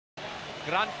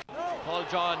Grant, Paul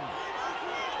John.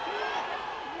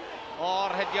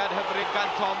 O'r hediad hyfryd gan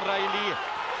Tom Riley.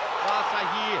 Ras a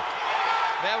hi.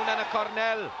 Mewn yn y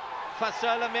cornel.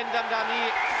 Ffysl yn mynd amdani.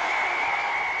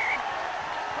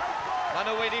 Maen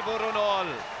nhw wedi bwrw nôl.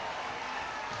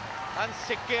 Yn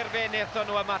sicr fe wnaethon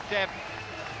nhw ymateb.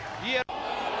 Wel,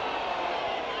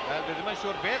 dwi ddim yn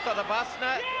siŵr beth oedd y bas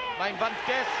na. Mae'n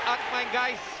fantes ac mae'n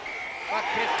gais. Mae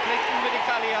Chris Clayton wedi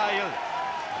cael ei ail.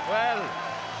 Wel.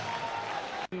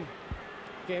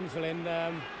 Games fel hyn,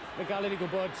 mae gael ei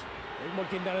gwybod mod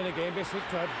gyndan yn y gêm, beth sy'n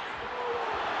twyd.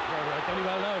 Gawn ni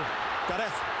weld nawr.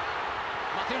 Gareth.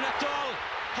 Matthew Nuttall,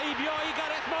 heibio i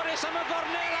Gareth Morris am y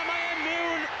gornel a mae e'n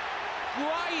mewn.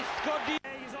 Gwaith godi.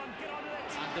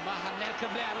 A dyma hanner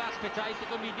cyfle arall, petai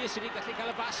Dicomidis wedi gallu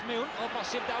cael y bas mewn, o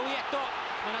bosib daw i eto.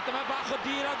 Mae yna dyma bach o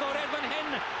dir agored fan hyn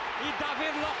i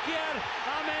Dafydd Lockyer,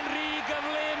 a mae'n rhy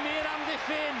gyflym i'r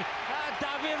amddiffyn. A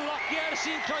Dafydd Lockyer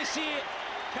sy'n croesi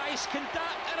cais cynta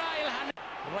yr ail hanner.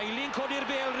 Riley'n codi'r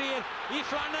bêl-rydd i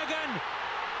Flanagan.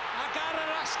 Ac ar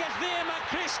yr asgell ddim a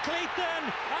Chris Clayton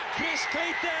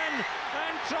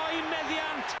yn troi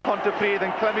meddiant. Ponty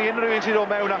yn clymu unrhyw un sydd o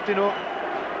mewn atyn nhw.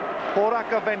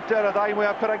 Horac a Fenter, y ddau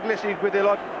mwyaf peryglus i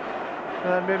Gwyddilod.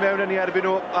 Yn mynd mewn yn ei erbyn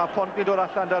nhw, a Ponty'n dod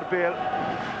allan da'r bêl.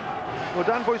 O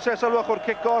dan bwysau sylwch o'r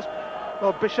kick-off,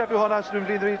 o Bishop yw honna sy'n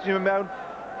mynd sy'n mynd mewn.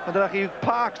 Ond dyna chi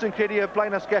Parks yn credu y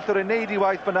blaen asgellwr yn neud i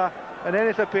waith fyna, yn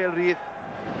ennill y bêl-rydd.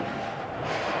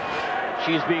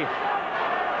 Sheesby.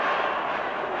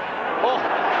 O!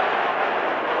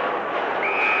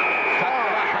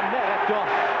 Cadwa hanner eto.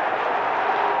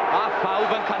 A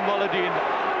phawb yn canmol y dyn.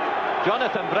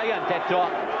 Jonathan Bryant eto.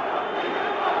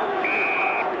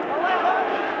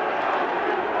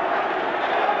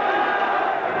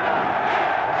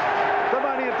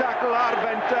 Dyma ni'r dacl ar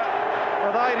Fenter. Y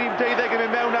ddau rhif 12 yn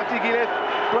mynd mewn at ei gilydd.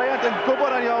 Bryant yn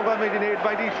gwybod yn iawn fan mae wedi gwneud.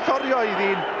 Mae wedi llorio i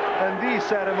ddyn yn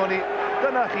ddi-seremoni.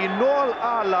 Dyna chi, nôl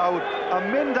a lawr, a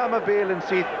mynd am y bêl yn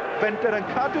syth. Fenter yn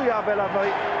cadw i afel arno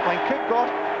i. Mae'n kick-off,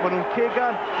 maen nhw'n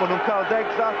cegan, maen nhw'n cael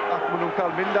degllall, ac maen nhw'n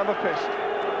cael mynd am y pist.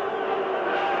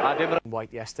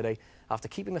 White yesterday after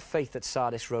keeping the faith at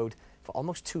Sardis Road for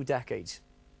almost 2 decades.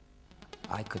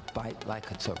 I could bite like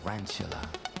a tarantula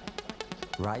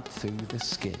right through the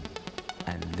skin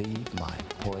and leave my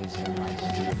poison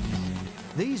right.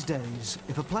 These days,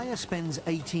 if a player spends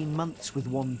 18 months with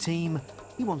one team,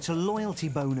 he wants a loyalty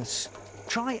bonus.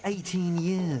 Try 18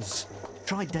 years.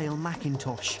 Try Dale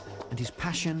McIntosh and his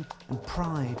passion and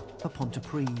pride for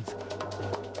Pontypridd.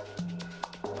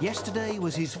 Yesterday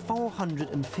was his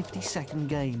 452nd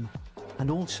game, and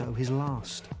also his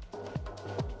last.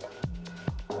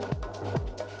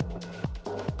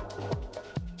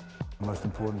 The most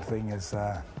important thing is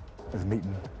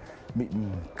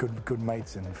meeting good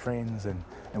mates and friends and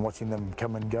watching them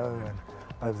come and go. And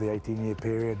over the 18-year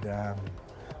period,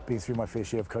 being through my fair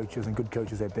share of coaches, and good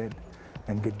coaches at that,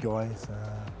 and good guys.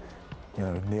 You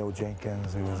know, Neil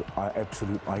Jenkins, who was an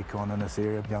absolute icon in this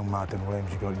area. Young Martin Williams,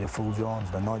 you've got your Phil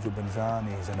Johns, the Nigel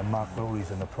Benzanis, and the Mark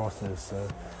Rowleys and the Prosters. So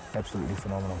absolutely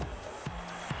phenomenal.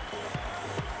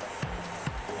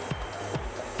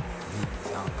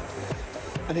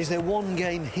 And is there one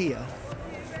game here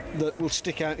that will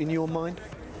stick out in your mind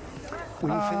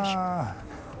when you finish?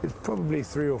 It's probably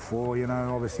 3 or 4, you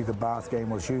know. Obviously the Bath game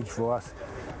was huge for us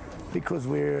because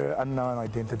we're unknown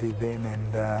identity then,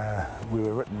 and we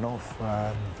were written off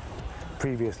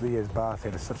previously as Bath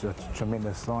had such a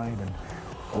tremendous side, and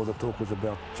all the talk was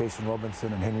about Jason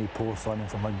Robinson and Henry Paul signing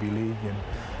from Rugby League,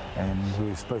 and we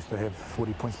were supposed to have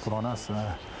 40 points put on us.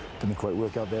 Didn't quite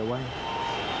work out that way.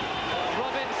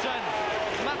 Robinson,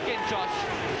 McIntosh,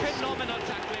 phenomenal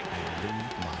tackling.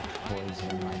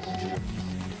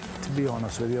 To be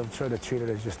honest with you, I've tried to treat it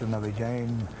as just another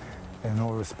game, in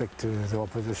all respect to the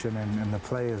opposition and the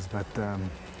players, but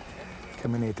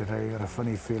coming here today, I got a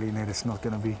funny feeling that it's not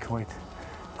going to be quite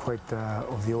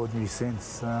of the ordinary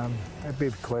sense. It'd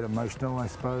be quite emotional, I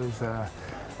suppose.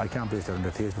 I can't burst out into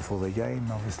tears before the game,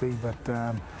 obviously, but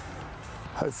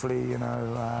hopefully, you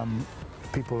know,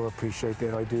 people will appreciate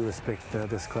that. I do respect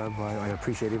this club. I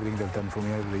appreciate everything they've done for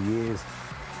me over the years.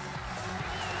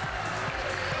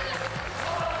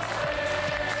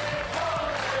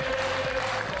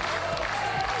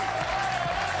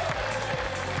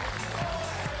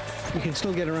 You can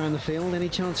still get around the field. Any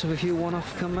chance of a few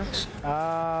one-off comebacks?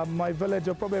 My village,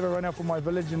 I'll probably have a run out for my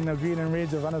village in the green and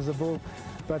reds of Runners the Bull,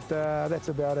 but that's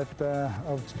about it.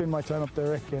 I'll spend my time up the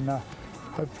wreck and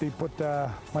hopefully put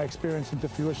my experience into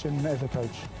fruition as a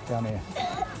coach down here.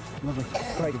 Lovely.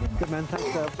 Great. Good man.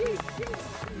 Thanks, Dale.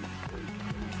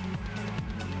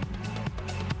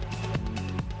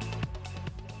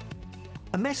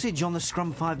 A message on the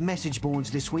Scrum 5 message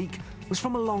boards this week was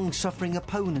from a long-suffering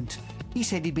opponent. He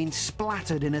said he'd been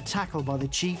splattered in a tackle by the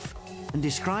chief and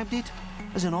described it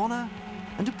as an honour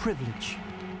and a privilege.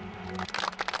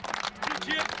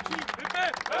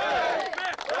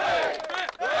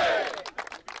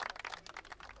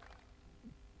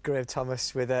 Graham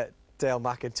Thomas with Dale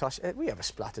McIntosh. Were you ever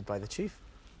splattered by the chief?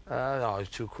 No, he's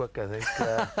too quick, I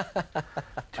think.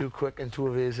 Too quick and too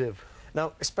evasive.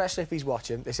 Now, especially if he's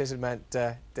watching, this isn't meant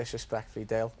disrespectfully,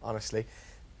 Dale, honestly.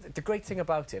 The great thing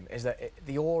about him is that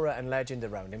the aura and legend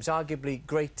around him is arguably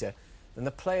greater than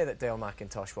the player that Dale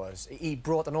McIntosh was. He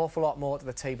brought an awful lot more to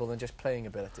the table than just playing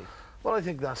ability. Well, I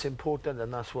think that's important,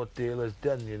 and that's what Dale has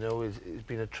done, you know. He's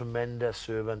been a tremendous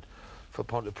servant for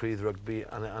Pontypridd Rugby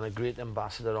and a great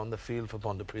ambassador on the field for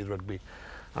Pontypridd Rugby.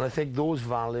 And I think those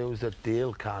values that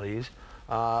Dale carries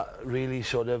are really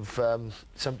sort of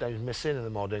sometimes missing in the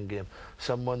modern game.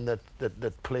 Someone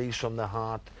that plays from the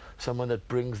heart, someone that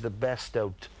brings the best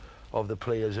out of the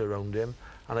players around him.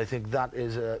 And I think that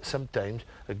is sometimes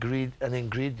an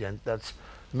ingredient that's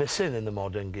missing in the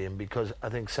modern game, because I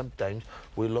think sometimes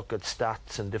we look at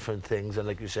stats and different things, and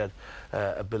like you said,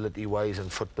 ability-wise and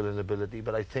footballing ability,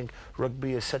 but I think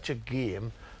rugby is such a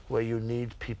game where you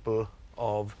need people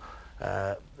of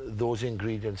those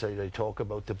ingredients that I talk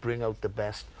about to bring out the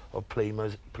best of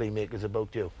playmakers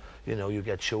about you. You know, you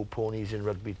get show ponies in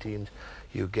rugby teams,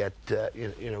 you get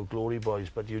you know, glory boys,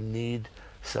 but you need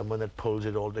someone that pulls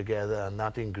it all together, and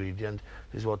that ingredient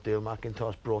is what Dale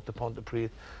McIntosh brought to Pontypridd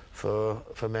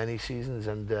for many seasons,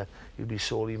 and he'll be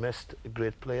sorely missed. A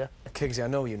great player. Kingsley, I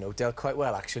know you know Dale quite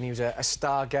well, actually. He was a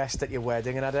star guest at your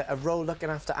wedding and had a role looking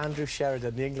after Andrew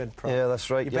Sheridan, the England prop. Yeah, that's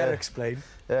right. You better explain.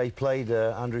 Yeah, he played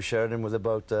Andrew Sheridan with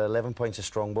about 11 pints of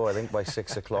Strongbow, I think, by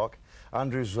 6 o'clock.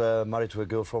 Andrew's married to a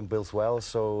girl from Bilthwell,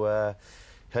 so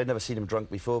I'd never seen him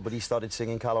drunk before, but he started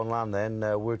singing Cal on Land then,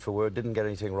 word for word, didn't get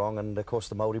anything wrong, and of course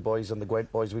the Maori boys and the Gwent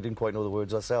boys, we didn't quite know the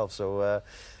words ourselves, so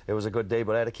it was a good day,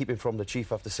 but I had to keep him from the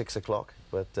chief after 6 o'clock.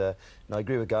 But no, I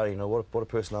agree with Gary, you know, what a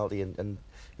personality, and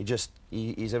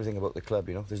he's everything about the club,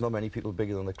 you know. There's not many people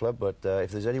bigger than the club, but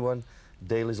if there's anyone,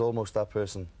 Dale is almost that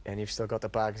person. And you've still got the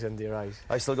bags under your eyes.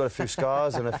 I still got a few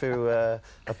scars and a few... I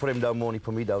put him down more than he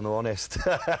put me down, no, honest.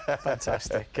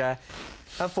 Fantastic.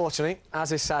 Unfortunately,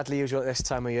 as is sadly usual at this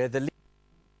time of year, the